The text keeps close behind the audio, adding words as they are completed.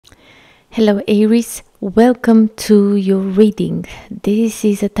Hello Aries, welcome to your reading. This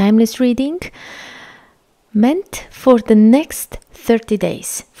is a timeless reading meant for the next 30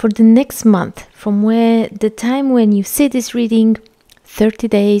 days, for the next month, from the time when you see this reading, 30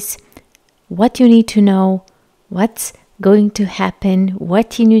 days, what you need to know, what's going to happen,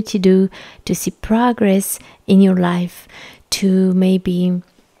 what you need to do to see progress in your life, to maybe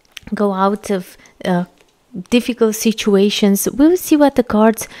go out of difficult situations. We'll see what the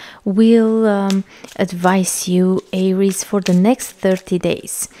cards will advise you, Aries, for the next 30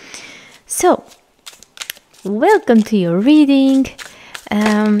 days. So, welcome to your reading.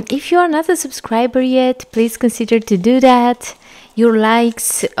 If you are not a subscriber yet, please consider to do that. Your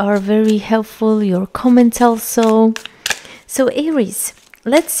likes are very helpful, your comments also. So, Aries,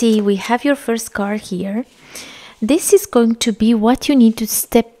 let's see, we have your first card here. This is going to be what you need to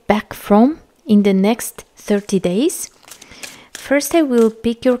step back from in the next 30 days. First, I will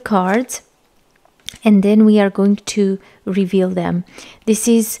pick your cards and then we are going to reveal them. This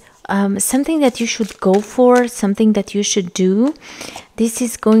is something that you should go for, something that you should do. This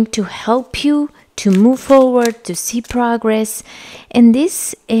is going to help you to move forward, to see progress. And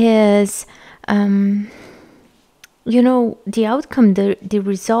this is, the outcome, the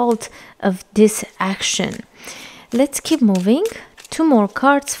result of this action. Let's keep moving. Two more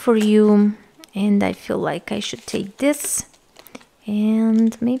cards for you. And I feel like I should take this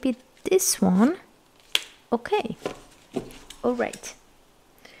and maybe this one. Okay. All right.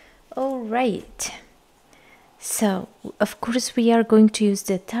 So, of course, we are going to use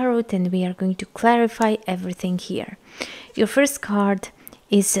the tarot and we are going to clarify everything here. Your first card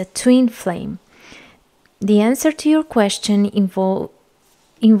is a twin flame. The answer to your question involves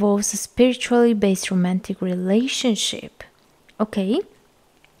a spiritually based romantic relationship. Okay.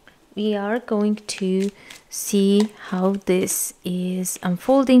 We are going to see how this is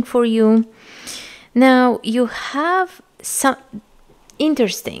unfolding for you. Now, you have some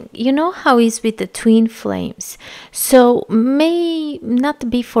interesting, you know how it is with the twin flames. So, may not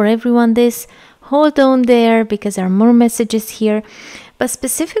be for everyone this. Hold on there because there are more messages here. But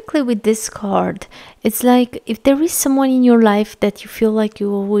specifically with this card, it's like if there is someone in your life that you feel like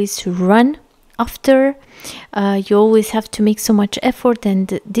you always run after, you always have to make so much effort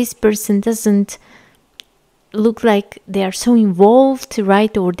and this person doesn't look like they are so involved,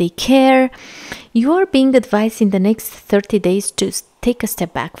 right, or they care. You are being advised in the next 30 days to take a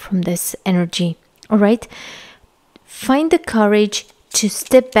step back from this energy, all right? Find the courage to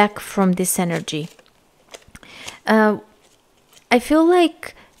step back from this energy. I feel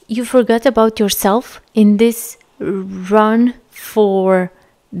like you forgot about yourself in this run for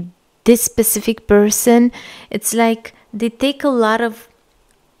this specific person. It's like they take a lot of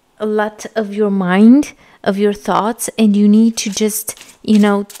your mind, of your thoughts, and you need to just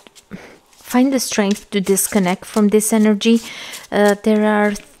find the strength to disconnect from this energy. There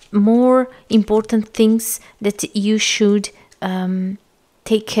are more important things that you should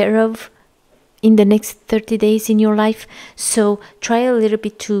take care of in the next 30 days in your life. So try a little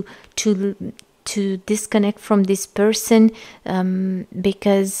bit to disconnect from this person,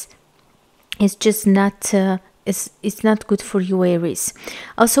 because it's just not it's not good for you, Aries.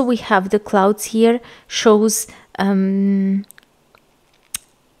 Also, we have the clouds here, shows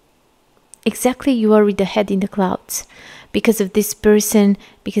exactly you are with the head in the clouds because of this person,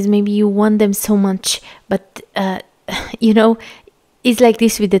 because maybe you want them so much, but it's like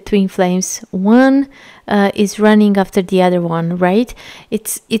this with the twin flames. One is running after the other one, right?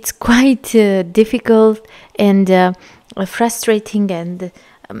 It's quite difficult and frustrating, and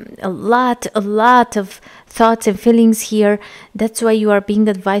a lot of thoughts and feelings here. That's why you are being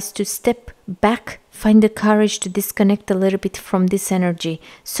advised to step back, find the courage to disconnect a little bit from this energy.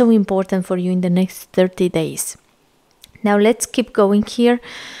 So important for you in the next 30 days. Now let's keep going here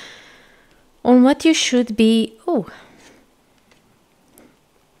on what you should be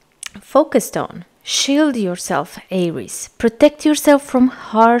focused on. Shield yourself, Aries. Protect yourself from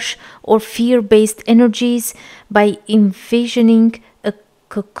harsh or fear-based energies by envisioning a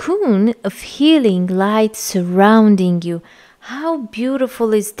cocoon of healing light surrounding you. How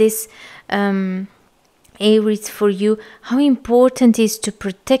beautiful is this, Aries, for you? How important it is to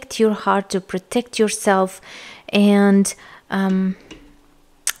protect your heart, to protect yourself. And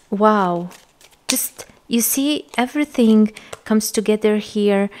wow, just you see, everything comes together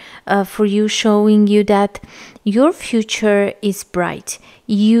here for you, showing you that your future is bright.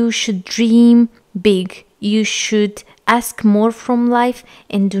 You should dream big. You should ask more from life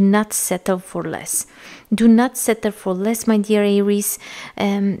and do not settle for less. Do not settle for less, my dear Aries.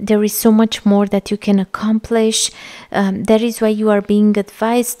 There is so much more that you can accomplish. That is why you are being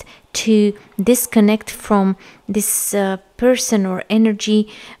advised to disconnect from this person or energy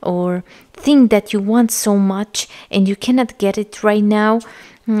or thing that you want so much and you cannot get it right now.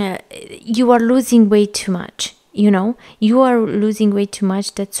 You are losing way too much. You are losing way too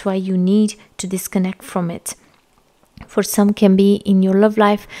much. That's why you need to disconnect from it. For some can be in your love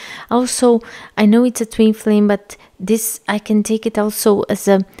life. Also, I know it's a twin flame, but this, I can take it also as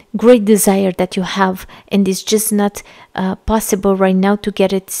a great desire that you have, and it's just not possible right now to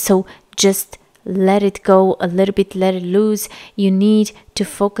get it. So just let it go a little bit, let it loose. You need to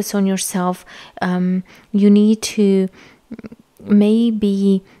focus on yourself. You need to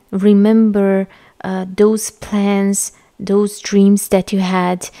maybe remember those plans, those dreams that you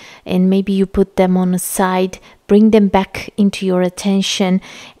had, and maybe you put them on a side. Bring them back into your attention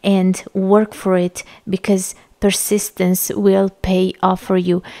and work for it, because persistence will pay off for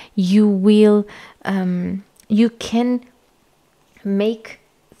you. You can make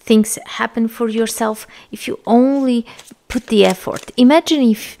things happen for yourself if you only put the effort. Imagine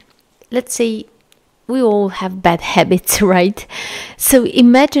if, let's say, we all have bad habits, right? So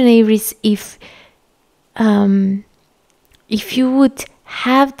imagine, Aries, if you would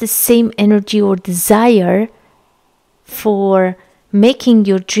have the same energy or desire for making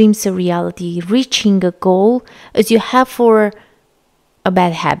your dreams a reality, reaching a goal, as you have for a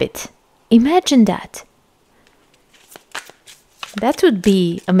bad habit. Imagine that. That would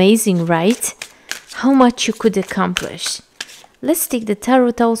be amazing, right? How much you could accomplish. Let's take the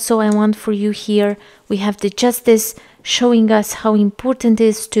tarot also. I want for you here. We have the Justice showing us how important it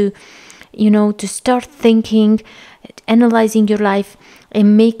is to, to start thinking, analyzing your life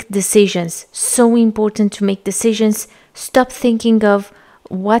and make decisions. So important to make decisions. Stop thinking of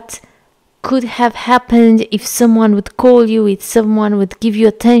what could have happened if someone would call you, if someone would give you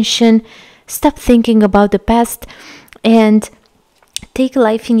attention. Stop thinking about the past and take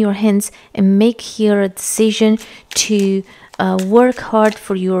life in your hands and make here a decision to work hard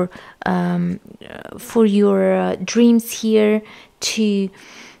for your dreams here, to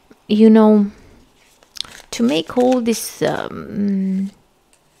to make all this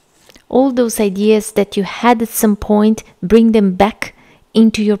all those ideas that you had at some point, bring them back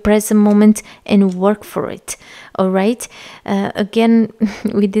into your present moment and work for it. All right. Again,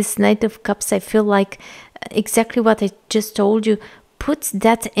 with this Knight of Cups, I feel like exactly what I just told you. Put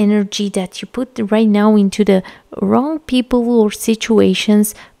that energy that you put right now into the wrong people or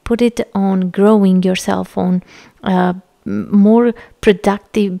situations, put it on growing yourself, on more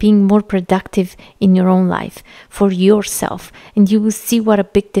productive, being more productive in your own life for yourself, and you will see what a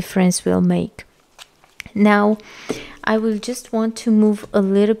big difference will make. Now I will just want to move a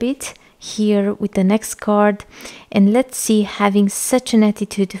little bit here with the next card, and let's see, having such an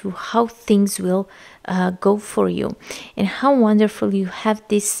attitude of how things will go for you, and how wonderful you have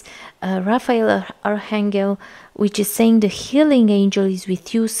this Raphael Archangel, which is saying the healing angel is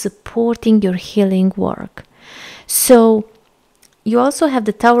with you, supporting your healing work. So you also have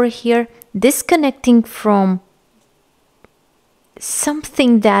the Tower here, disconnecting from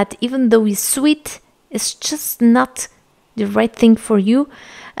something that, even though is sweet, is just not the right thing for you.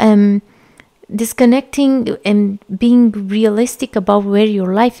 Disconnecting and being realistic about where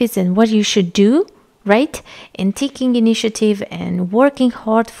your life is and what you should do, right? And taking initiative and working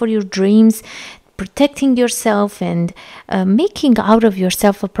hard for your dreams, protecting yourself and making out of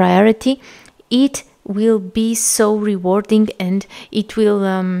yourself a priority. It will be so rewarding, and it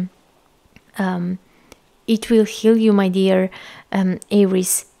will heal you, my dear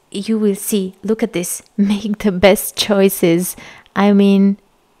Aries. You will see. Look at this. Make the best choices. I mean,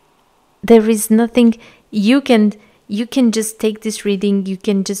 there is nothing you can just take this reading. You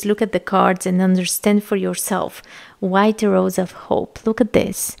can just look at the cards and understand for yourself. White Rose of Hope. Look at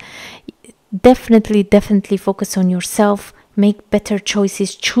this. Definitely focus on yourself. Make better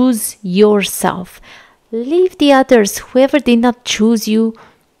choices. Choose yourself. Leave the others. Whoever did not choose you,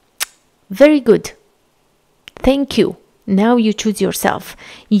 very good. Thank you. Now you choose yourself.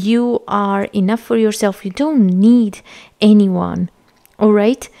 You are enough for yourself. You don't need anyone. All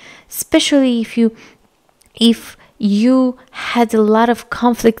right? Especially if you had a lot of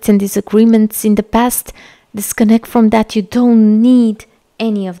conflicts and disagreements in the past, disconnect from that. You don't need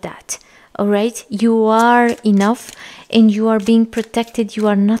any of that. All right? You are enough and you are being protected. You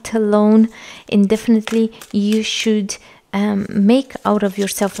are not alone, and definitely you should make out of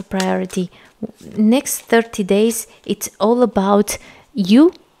yourself a priority. Next 30 days, it's all about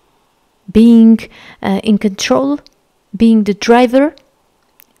you being in control, being the driver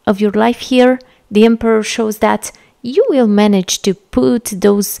of your life here. The Emperor shows that you will manage to put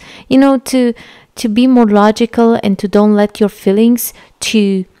those, to be more logical and to don't let your feelings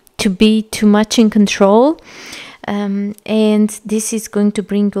to be too much in control. And this is going to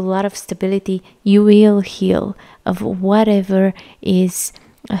bring a lot of stability. You will heal of whatever is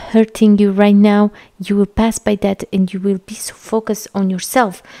hurting you right now. You will pass by that, and you will be so focused on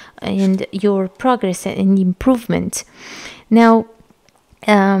yourself and your progress and improvement. Now,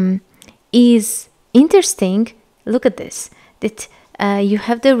 is interesting. Look at this, that you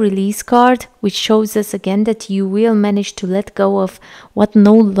have the release card, which shows us again that you will manage to let go of what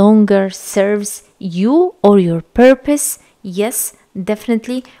no longer serves you or your purpose. Yes,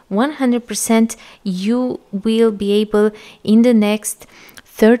 definitely 100% you will be able in the next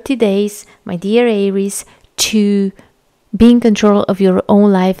 30 days, my dear Aries, to be in control of your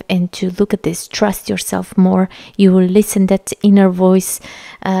own life and to look at this, trust yourself more. You will listen that inner voice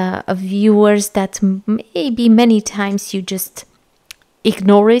of yours that maybe many times you just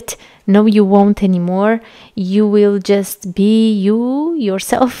ignore it. No, you won't anymore. You will just be you,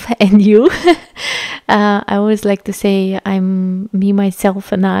 yourself, and you. I always like to say I'm me,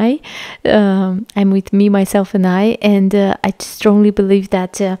 myself, and I. I'm with me, myself, and I. And I strongly believe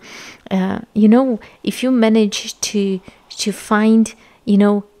that, if you manage to find,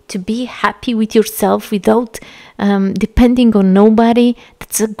 to be happy with yourself without depending on nobody,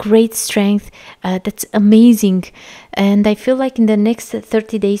 that's a great strength. That's amazing. And I feel like in the next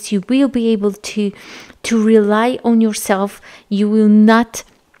 30 days you will be able to rely on yourself. You will not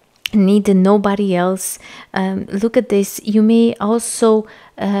need nobody else. Look at this. You may also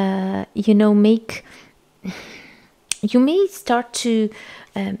you may start to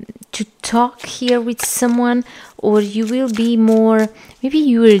talk here with someone, or you will be more, maybe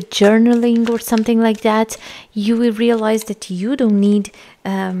you are journaling or something like that. You will realize that you don't need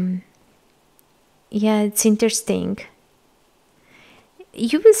it's interesting.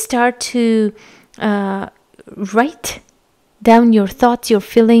 You will start to write down your thoughts, your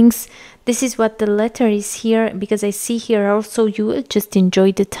feelings. This is what the letter is here, because I see here also you will just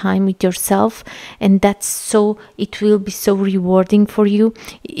enjoy the time with yourself, and it will be so rewarding for you.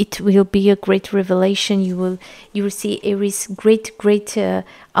 It will be a great revelation. You will see Aries, great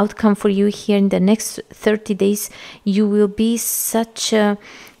outcome for you here in the next 30 days. You will be such a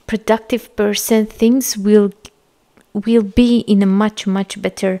productive person. Things will be in a much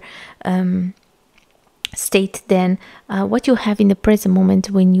better state than what you have in the present moment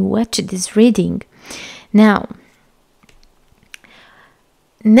when you watch this reading. Now,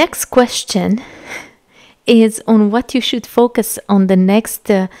 next question is on what you should focus on the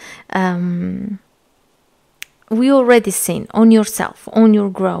next. We already seen on yourself, on your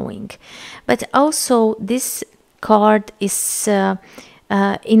growing, but also this card is in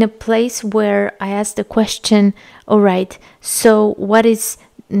a place where I ask the question, all right, so what is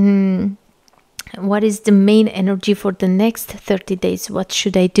the main energy for the next 30 days? What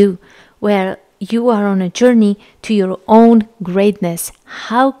should I do? Well, you are on a journey to your own greatness.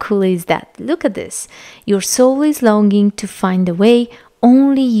 How cool is that? Look at this. Your soul is longing to find a way.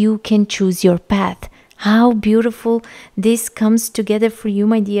 Only you can choose your path. How beautiful this comes together for you,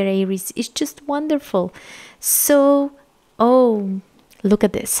 my dear Aries. It's just wonderful. So, look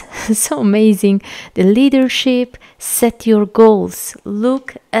at this. So amazing. The leadership, set your goals.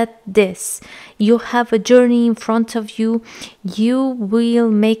 Look at this. You have a journey in front of you. You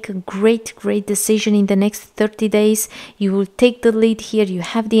will make a great decision in the next 30 days. You will take the lead here. You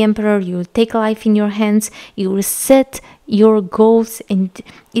have the Emperor. You will take life in your hands. You will set your goals. And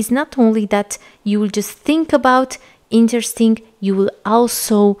it's not only that you will just think about interesting, you will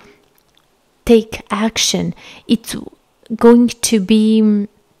also take action. It's going to be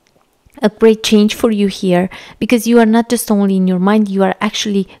a great change for you here, because you are not just only in your mind, you are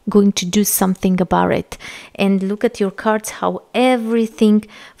actually going to do something about it. And look at your cards, how everything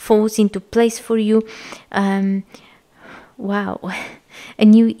falls into place for you. Wow. A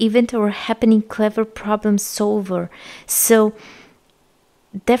new event or happening, clever problem solver. So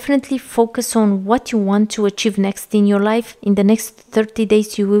definitely focus on what you want to achieve next in your life. In the next 30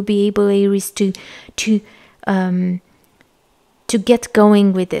 days you will be able, Aries, to get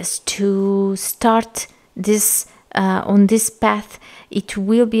going with this, to start this on this path. It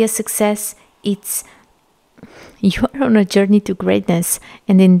will be a success. You are on a journey to greatness,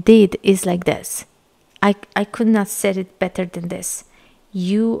 and indeed is like this. I could not say it better than this.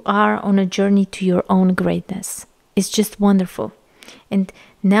 You are on a journey to your own greatness. It's just wonderful, and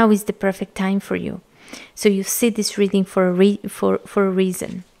now is the perfect time for you. So you see this reading for a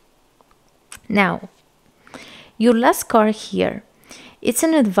reason. Now, your last card here, it's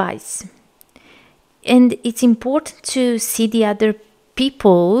an advice. And it's important to see the other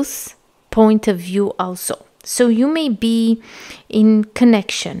people's point of view also. So you may be in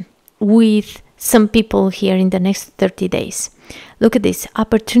connection with some people here in the next 30 days. Look at this.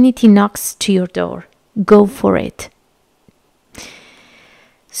 Opportunity knocks to your door. Go for it.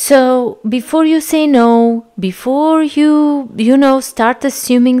 So before you say no, before you start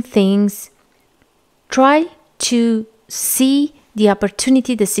assuming things, try to see the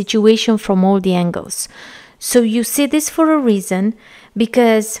opportunity, the situation from all the angles. So you see this for a reason,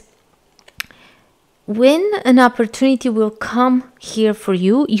 because when an opportunity will come here for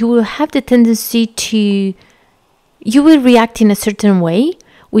you, you will have the tendency to, you will react in a certain way,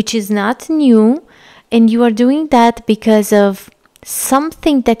 which is not new, and you are doing that because of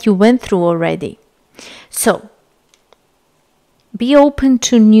something that you went through already. So be open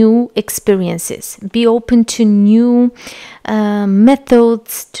to new experiences, be open to new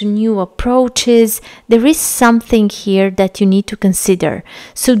methods, to new approaches. There is something here that you need to consider.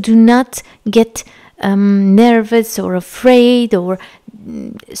 So do not get nervous or afraid, or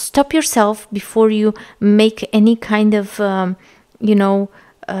stop yourself before you make any kind of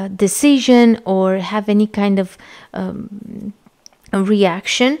decision or have any kind of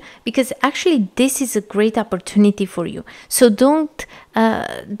reaction, because actually this is a great opportunity for you. So don't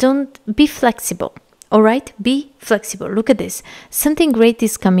be flexible. All right, be flexible. Look at this. Something great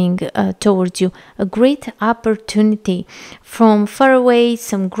is coming towards you. A great opportunity from far away,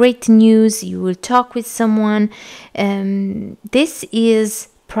 some great news. You will talk with someone. This is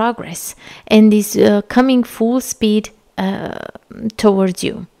progress, and is coming full speed towards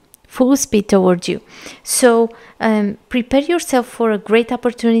you. Full speed towards you. So prepare yourself for a great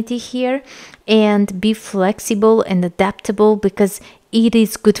opportunity here, and be flexible and adaptable, because it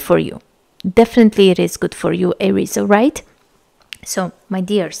is good for you. Definitely it is good for you, Aries. All right. So my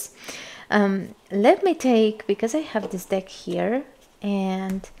dears, let me take, because I have this deck here,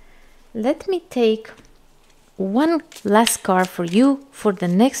 and let me take one last card for you for the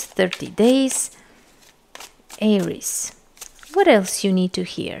next 30 days. Aries, what else you need to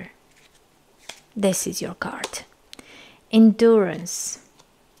hear? This is your card. Endurance.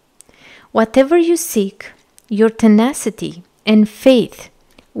 Whatever you seek, your tenacity and faith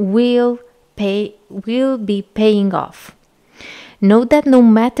will be paying off. Know that no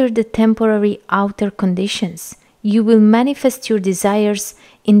matter the temporary outer conditions, you will manifest your desires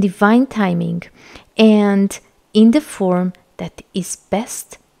in divine timing and in the form that is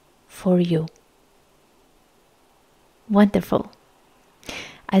best for you. Wonderful.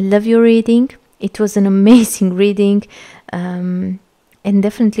 I love your reading. It was an amazing reading, and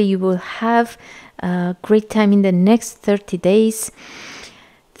definitely you will have a great time in the next 30 days.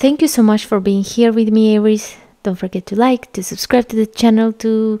 Thank you so much for being here with me, Aries. Don't forget to like, to subscribe to the channel,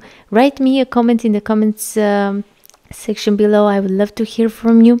 to write me a comment in the comments section below. I would love to hear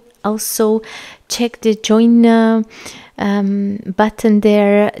from you. Also, check the join button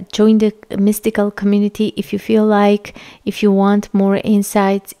there. Join the mystical community if you feel like, if you want more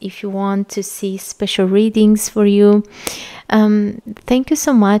insights, if you want to see special readings for you. Thank you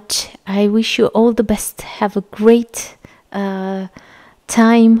so much. I wish you all the best. Have a great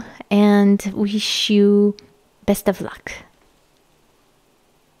time, and wish you best of luck.